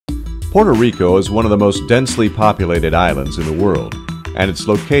Puerto Rico is one of the most densely populated islands in the world, and its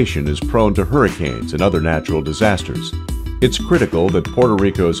location is prone to hurricanes and other natural disasters. It's critical that Puerto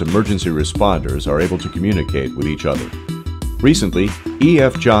Rico's emergency responders are able to communicate with each other. Recently,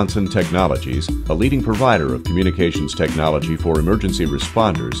 E.F. Johnson Technologies, a leading provider of communications technology for emergency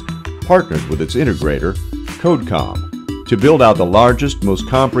responders, partnered with its integrator, CodeCom, to build out the largest, most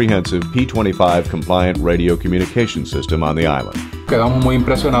comprehensive P25 compliant radio communication system on the island. Quedamos muy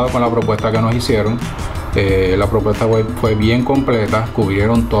impresionados con la propuesta que nos hicieron. La propuesta fue bien completa,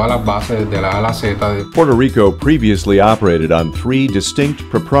 cubrieron todas las bases de la A a la Z. Puerto Rico previously operated on 3 distinct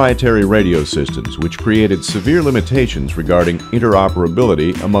proprietary radio systems, which created severe limitations regarding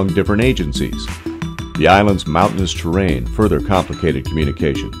interoperability among different agencies. The island's mountainous terrain further complicated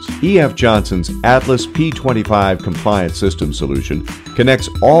communications. E.F. Johnson's ATLAS P25 compliant system solution connects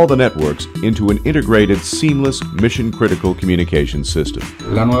all the networks into an integrated, seamless, mission-critical communication system.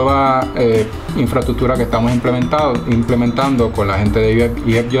 La nueva infraestructura que estamos implementando con la gente de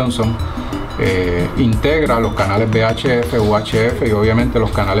E.F. Johnson integra los canales VHF, UHF y obviamente los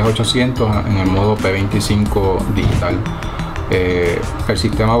canales 800 en el modo P25 digital. El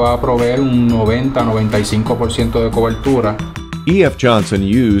sistema va a proveer un 90-95% de cobertura. E.F. Johnson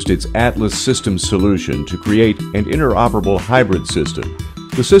used its ATLAS system solution to create an interoperable hybrid system.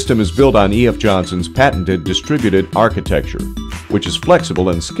 The system is built on E.F. Johnson's patented distributed architecture, which is flexible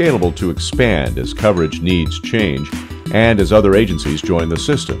and scalable to expand as coverage needs change and as other agencies join the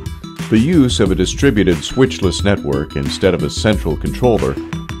system. The use of a distributed switchless network instead of a central controller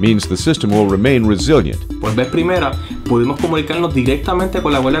means the system will remain resilient. Por vez primera, pudimos comunicarnos directamente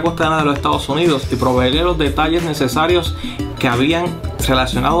con la Guardia Costera de los Estados Unidos y proveerle los detalles necesarios que habían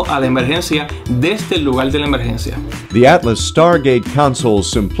relacionado a la emergencia desde el lugar de la emergencia. The Atlas Stargate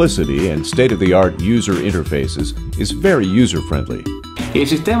console's simplicity and state-of-the-art user interfaces is very user-friendly. El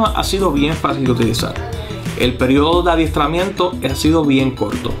sistema ha sido bien fácil de utilizar. El periodo de adiestramiento ha sido bien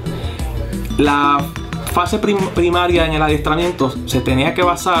corto. La fase primaria en el adiestramiento se tenía que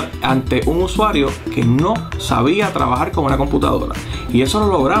basar ante un usuario que no sabía trabajar con una computadora, y eso lo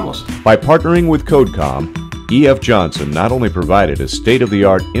logramos. By partnering with CodeCom, E.F. Johnson not only provided a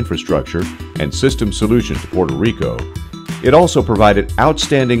state-of-the-art infrastructure and system solution to Puerto Rico, it also provided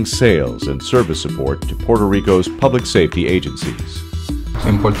outstanding sales and service support to Puerto Rico's public safety agencies.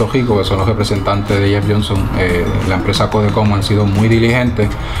 En Puerto Rico, que son los representantes de E.F. Johnson, la empresa CodeCom han sido muy diligentes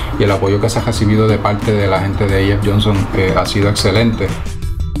y el apoyo que se ha recibido de parte de la gente de E.F. Johnson ha sido excelente.